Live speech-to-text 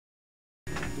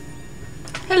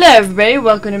Hello everybody,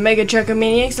 welcome to Mega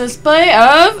Truckomaniac's display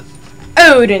of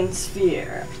Odin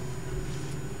Sphere.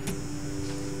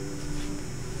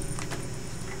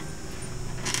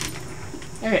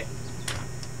 Okay,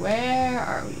 where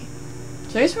are we?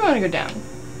 So I guess we want to go down.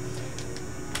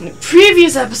 In the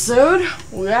previous episode,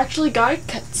 we actually got a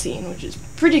cutscene, which is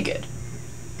pretty good.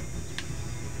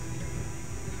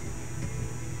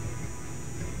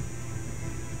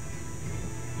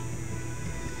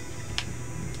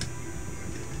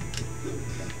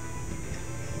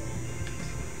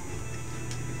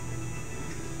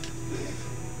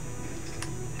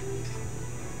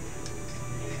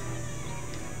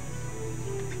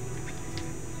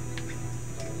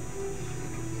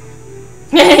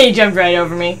 He jumped right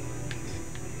over me.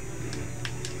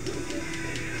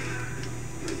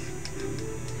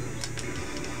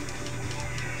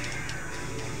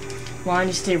 Why don't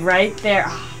you stay right there?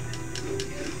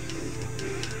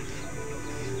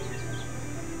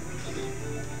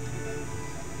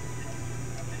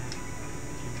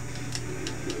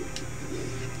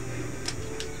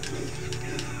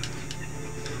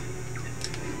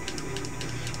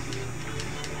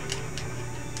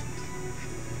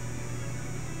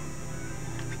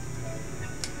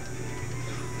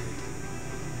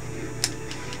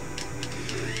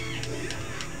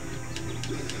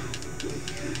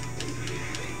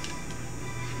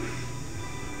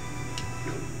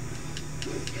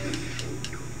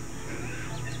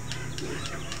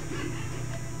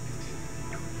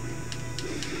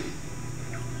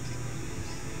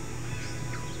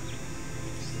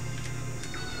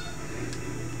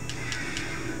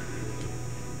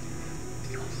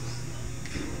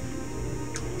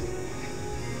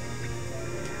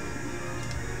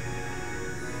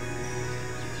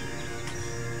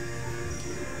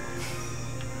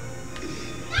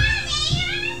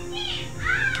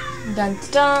 Dun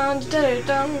dun dun dun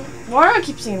dun. Why do I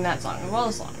keep singing that song of all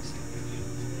the songs?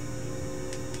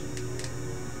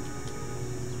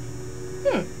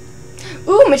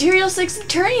 Ooh, material 6 and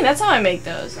turning. That's how I make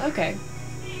those. Okay.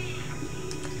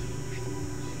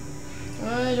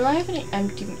 Do I have any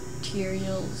empty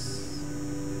materials?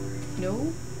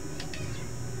 No.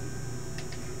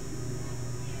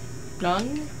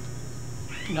 None.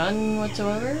 None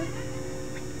whatsoever.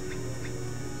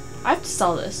 I have to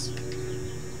sell this.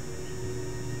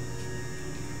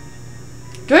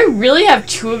 Do I really have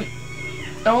two of...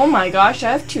 Oh my gosh,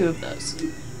 I have two of those.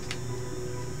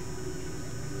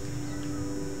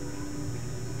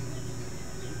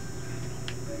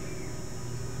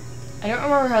 I don't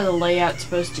remember how the layout's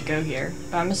supposed to go here,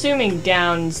 but I'm assuming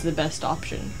down's the best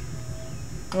option.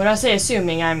 When I say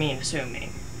assuming, I mean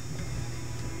assuming.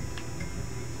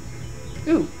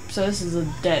 Ooh, so this is a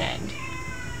dead end.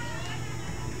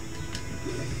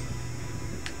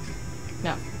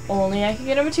 No, only I can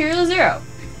get a material 0.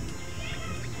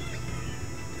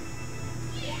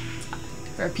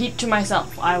 Repeat to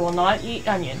myself, I will not eat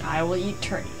onion, I will eat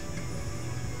turkey.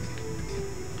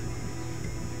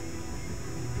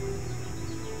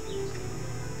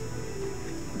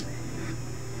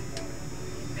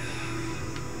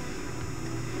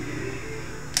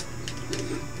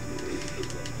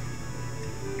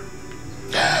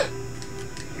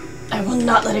 I will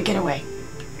not let it get away.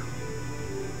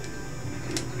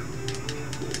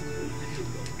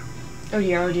 Oh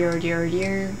dear, oh dear, oh dear, oh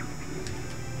dear.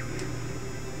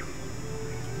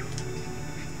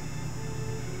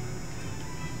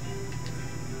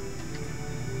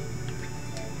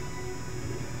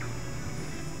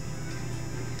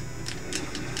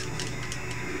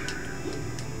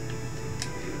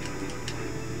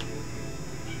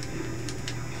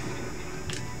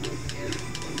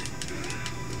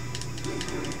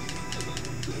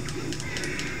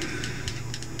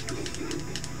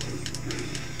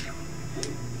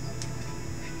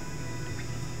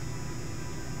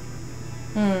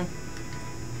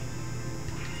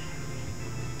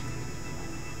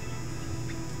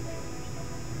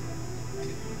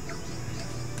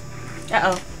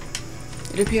 Uh-oh.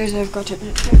 It appears I've got it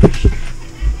finished.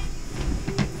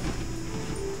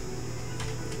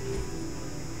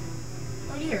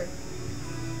 Oh dear.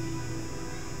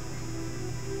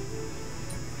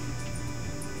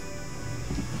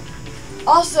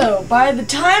 Also, by the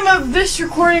time of this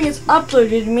recording is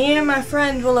uploaded, me and my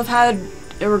friend will have had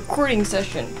a recording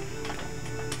session.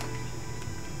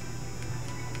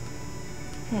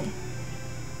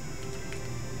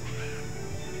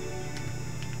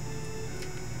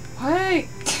 Why?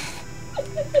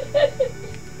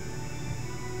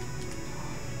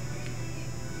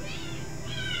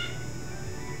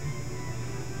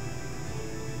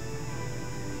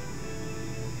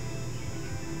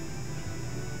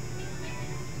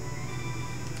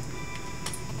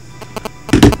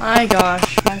 My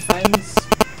gosh, my friends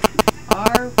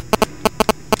are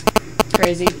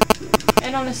crazy.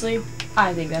 And honestly,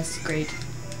 I think that's great.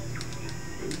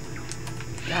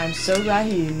 I'm so glad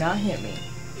he did not hit me.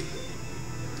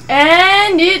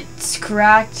 And it's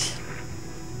cracked.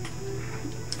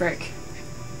 Frick.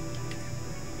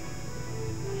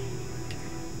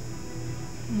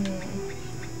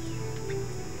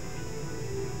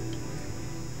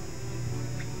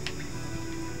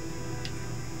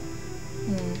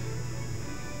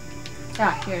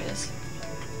 Ah, here it is.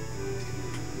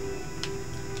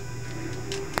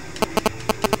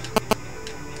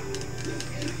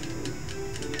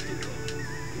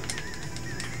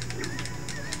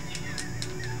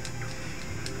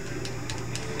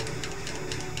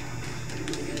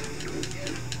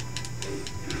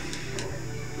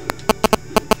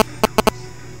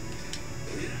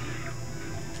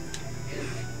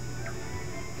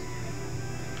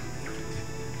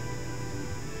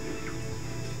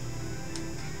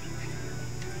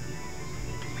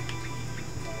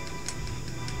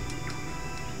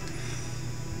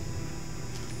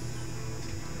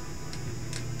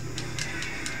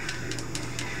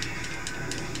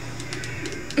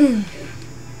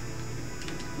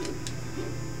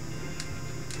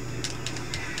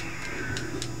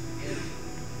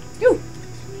 Yoo.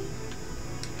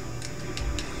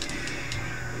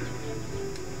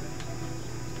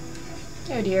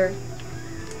 Oh dear.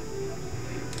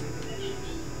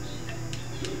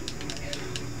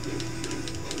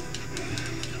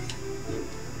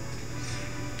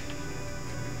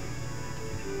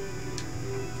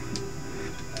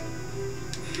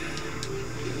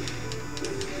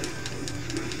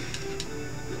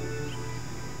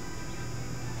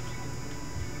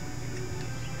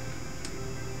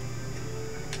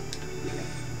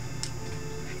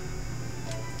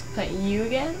 Is that you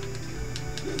again?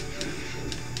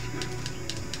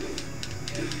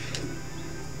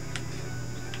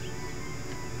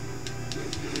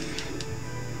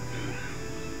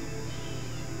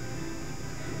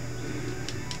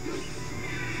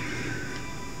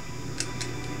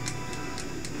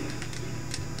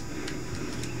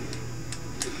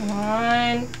 Come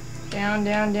on. Down,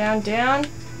 down, down, down.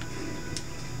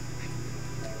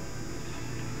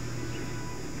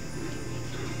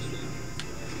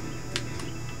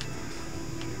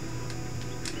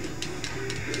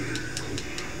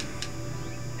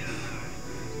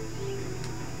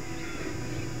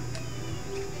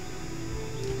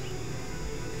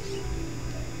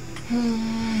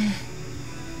 Come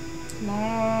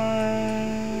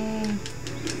on.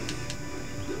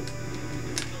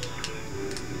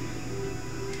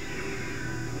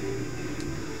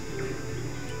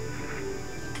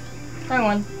 Wrong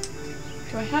one.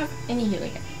 Do I have any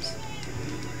healing items?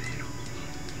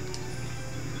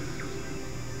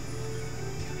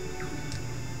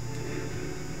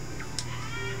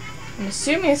 I'm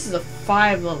assuming this is a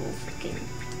 5 level freaking.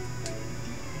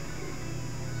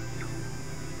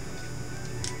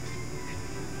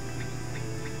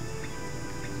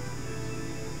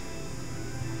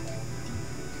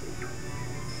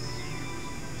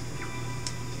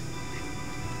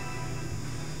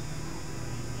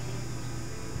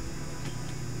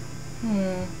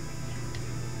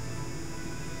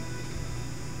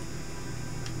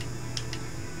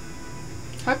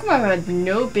 How come I've had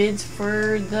no bids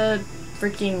for the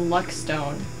freaking luck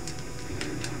stone?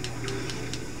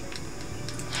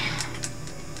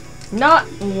 Not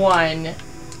one.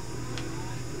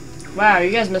 Wow,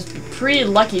 you guys must be pretty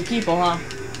lucky people, huh?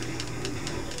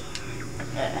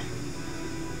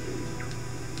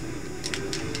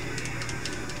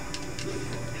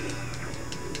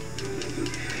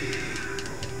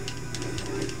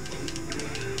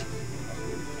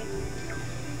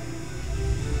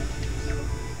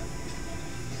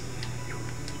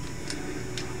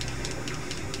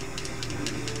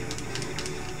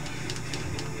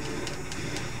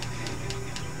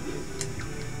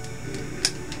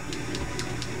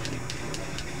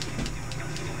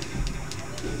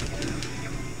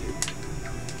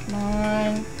 Come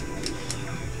on.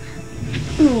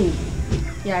 Ooh.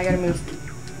 Yeah, I gotta move.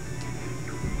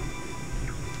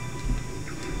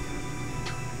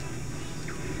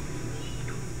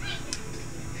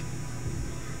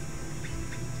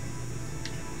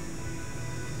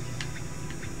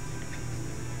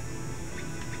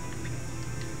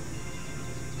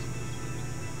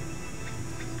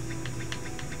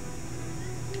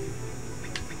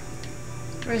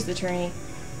 Where's the train?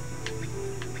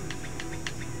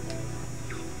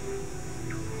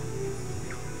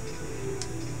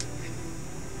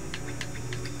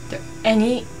 Are there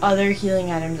any other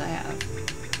healing items I have?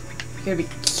 You're gonna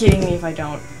be kidding me if I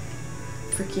don't.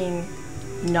 freaking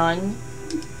none.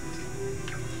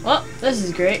 Well, this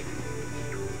is great.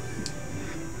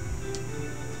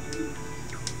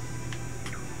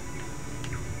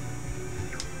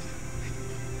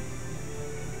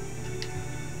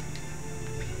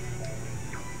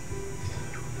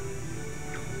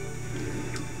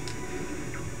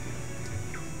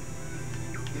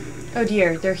 Oh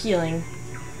dear, they're healing.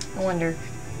 I wonder.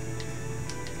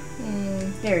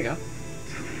 There we go.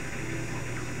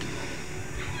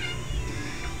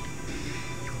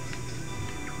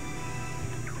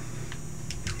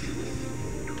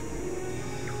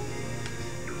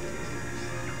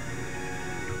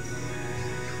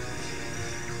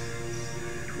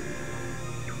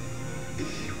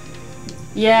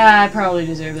 Yeah, I probably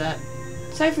deserve that.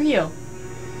 Cypher heal.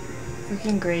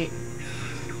 Freaking great.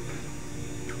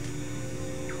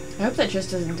 I hope that just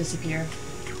doesn't disappear.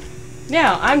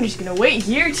 Now, I'm just gonna wait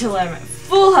here till I'm at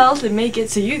full health and make it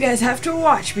so you guys have to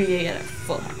watch me get at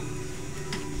full health.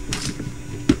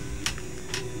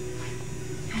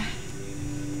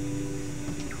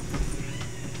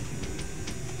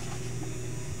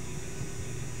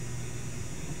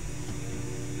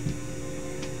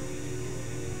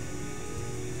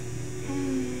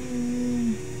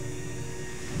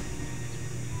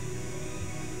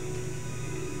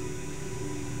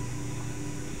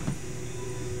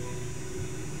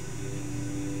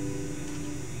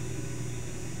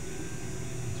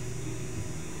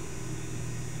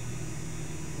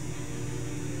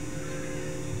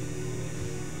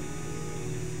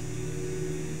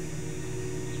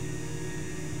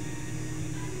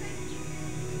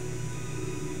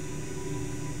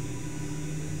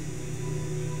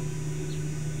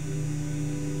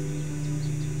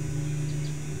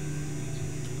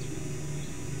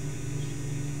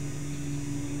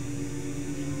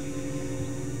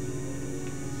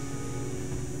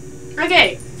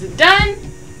 Okay, is it done?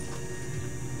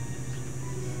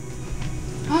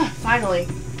 Oh, finally.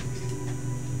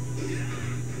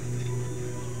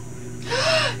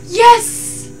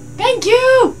 Yes! Thank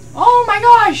you! Oh my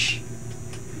gosh!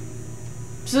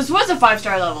 So this was a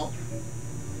 5-star level.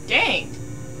 Dang.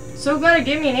 So glad it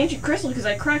gave me an ancient crystal because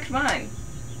I cracked mine.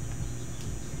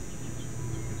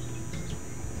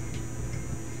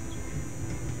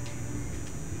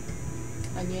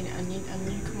 Onion, onion,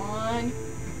 onion, come on.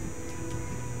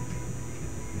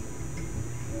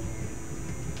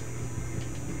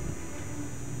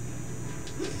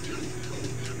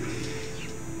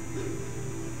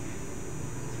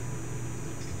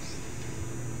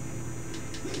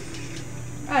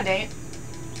 Ah, dang it.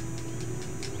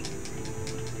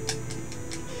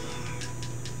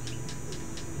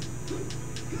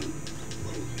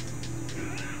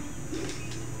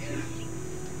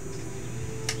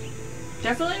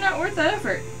 Definitely not worth that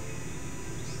effort.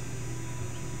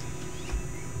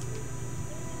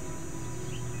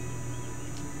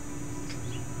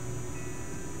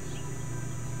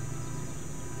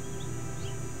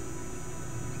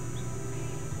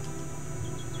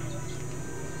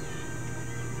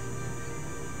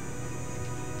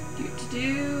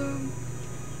 Do.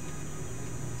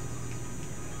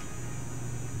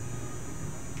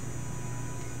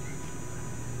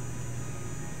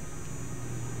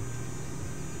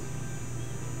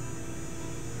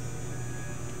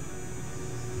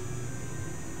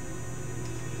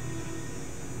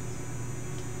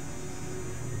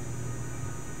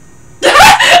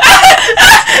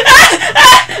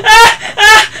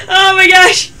 Oh my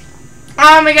gosh!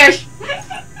 Oh my gosh!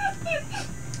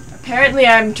 Apparently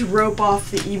I'm to rope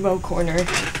off the emo corner.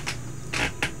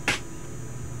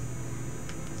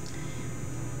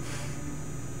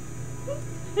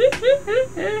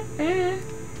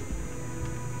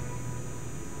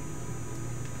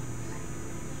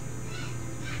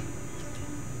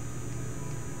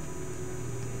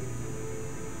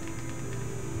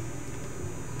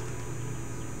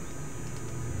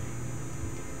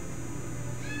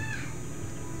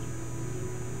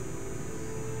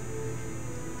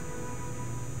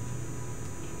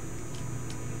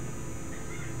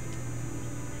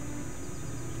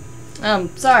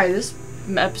 Sorry, this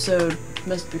episode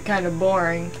must be kind of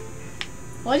boring.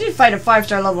 Well, I did fight a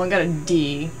 5-star level and got a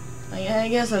D. I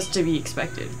guess that's to be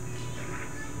expected.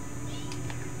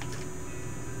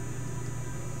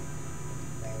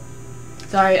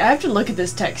 Sorry, I have to look at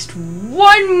this text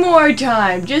one more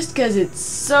time just because it's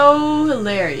so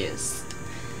hilarious.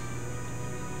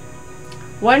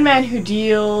 One man who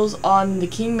deals on the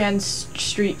Kingman's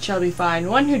street shall be fined.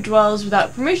 One who dwells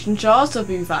without permission shall also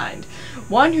be fined.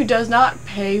 One who does not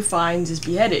pay fines is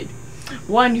beheaded.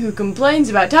 One who complains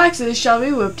about taxes shall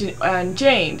be whipped and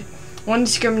chained. One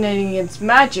discriminating against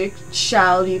magic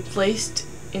shall be placed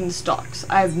in the stocks.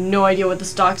 I have no idea what the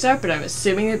stocks are, but I'm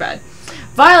assuming they're bad.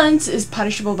 Violence is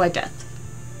punishable by death.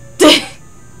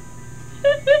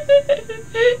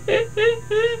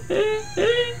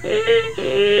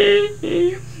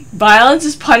 Violence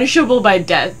is punishable by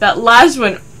death. That last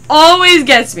one always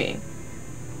gets me.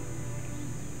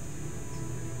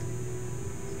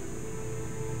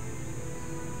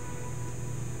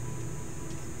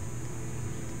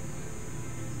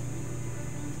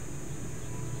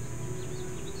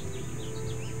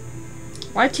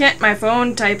 Why can't my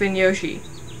phone type in Yoshi?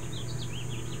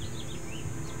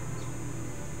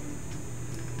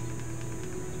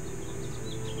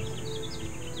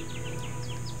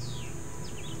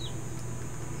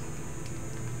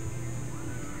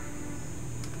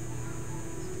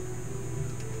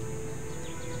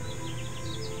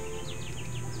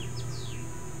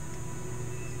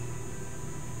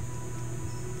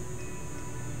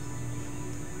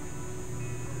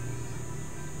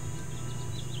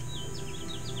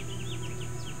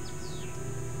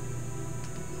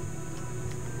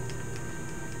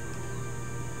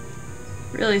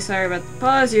 Really sorry about the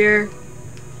pause here.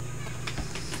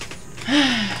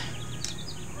 I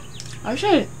wish I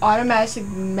had an automatic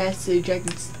message I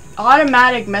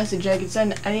could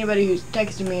send to anybody who's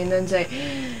texting me and then say,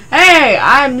 "Hey,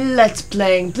 I'm Let's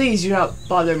Playing. Please do not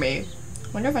bother me."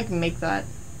 Wonder if I can make that.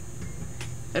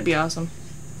 That'd be awesome.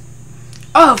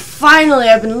 Oh, finally!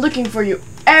 I've been looking for you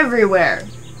everywhere.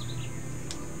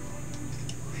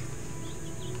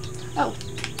 Oh.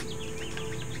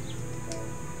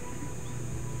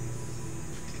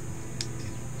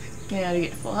 Now to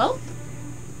get full health.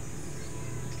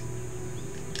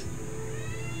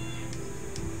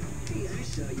 Hey, I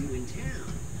saw you in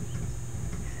town.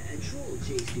 A troll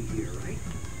chased you here, right?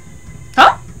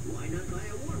 Huh? Why not buy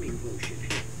a warming potion?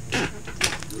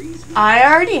 I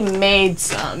already made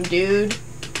some, dude.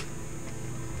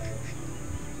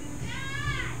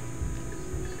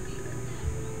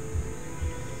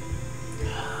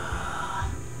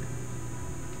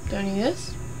 Don't need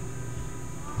this?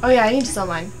 Oh yeah, I need to sell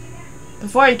mine.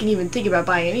 Before I can even think about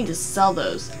buying, I need to sell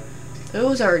those.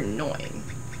 Those are annoying.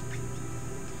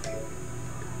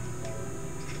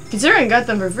 Considering I got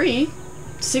them for free,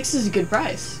 6 is a good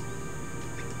price.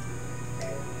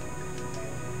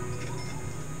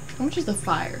 How much is the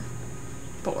fire?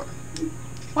 4.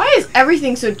 Why is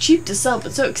everything so cheap to sell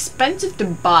but so expensive to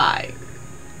buy?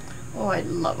 Oh, I'd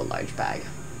love a large bag.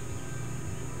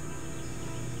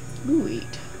 Ooh,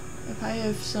 wait. If I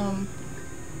have some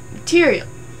material.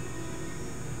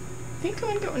 I think I'm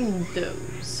gonna get one of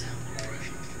those.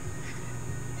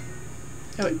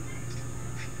 Oh wait.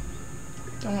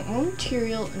 I want one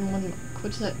material and one milk.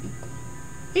 What does that equal?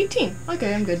 18.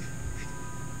 Okay, I'm good.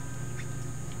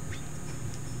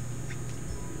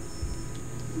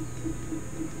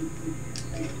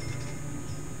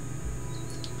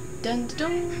 Dun dun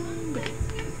dun.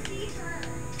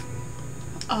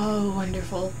 Oh,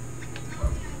 wonderful.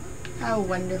 How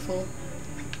wonderful.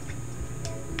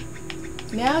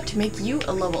 Now to make you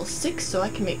a level 6 so I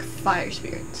can make fire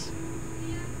spirits.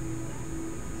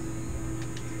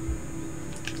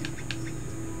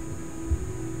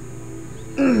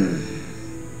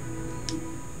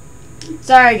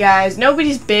 Sorry guys,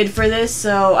 nobody's bid for this,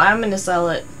 so I'm gonna sell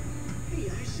it. Hey,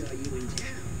 I saw you in town.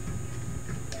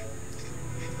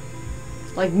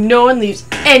 Like, no one leaves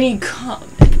any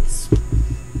comments.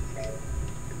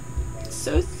 It's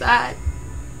so sad.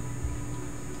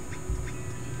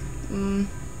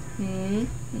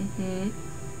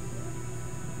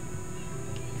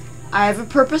 I have a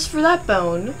purpose for that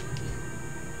bone.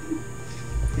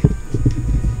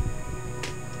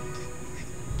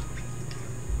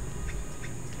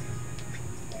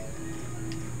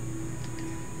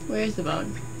 Where's the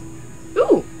bone?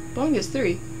 Ooh! Bone gets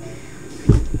 3.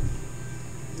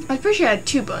 I was pretty sure I had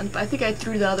 2 bones, but I think I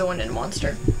threw the other one in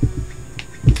monster.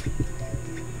 Do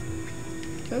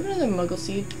I have another muggle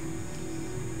seed?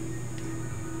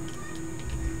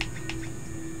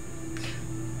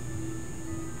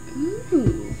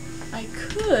 Ooh, I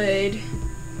could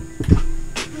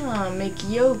make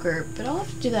yogurt, but I'll have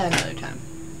to do that another time.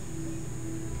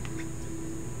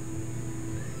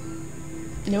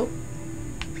 Nope.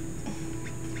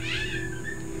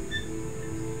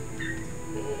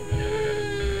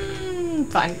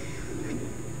 Fine.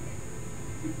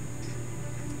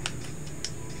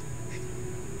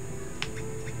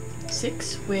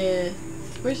 Six with...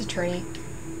 Where's the tourney?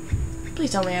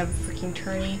 Please tell me I have a freaking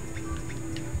tourney.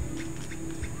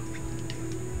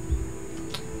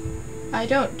 I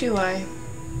don't, do I?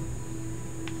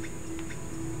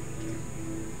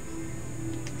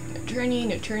 turny,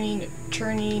 no turny, no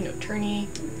turny, no turny.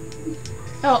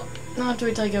 Oh, I'll have to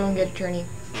wait till I go and get a turny.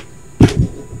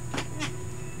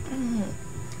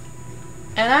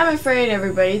 And I'm afraid,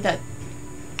 everybody, that...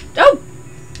 Oh!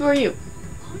 Who are you?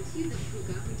 Aren't you the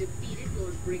Puka who defeated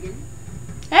Lord Brigand?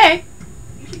 Hey!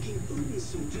 You became Odin's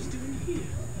soldiers doing here.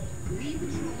 We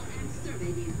patrol and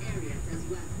survey these areas as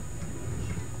well.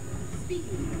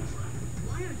 Speaking of which,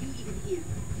 why are you even here?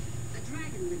 A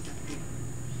dragon lives up here.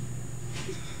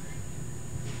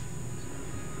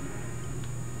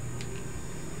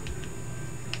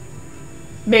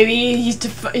 Maybe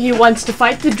he wants to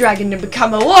fight the dragon to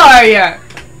become a warrior!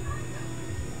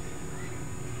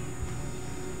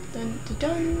 Dun, dun,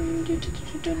 dun, dun, dun,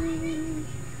 dun, dun.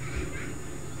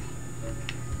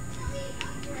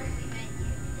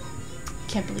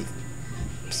 Can't believe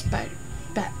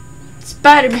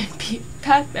Spider-Man beat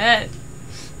Batman.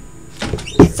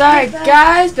 Sorry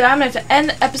guys, but I'm gonna have to end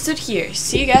the episode here.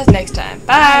 See you guys next time.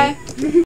 Bye!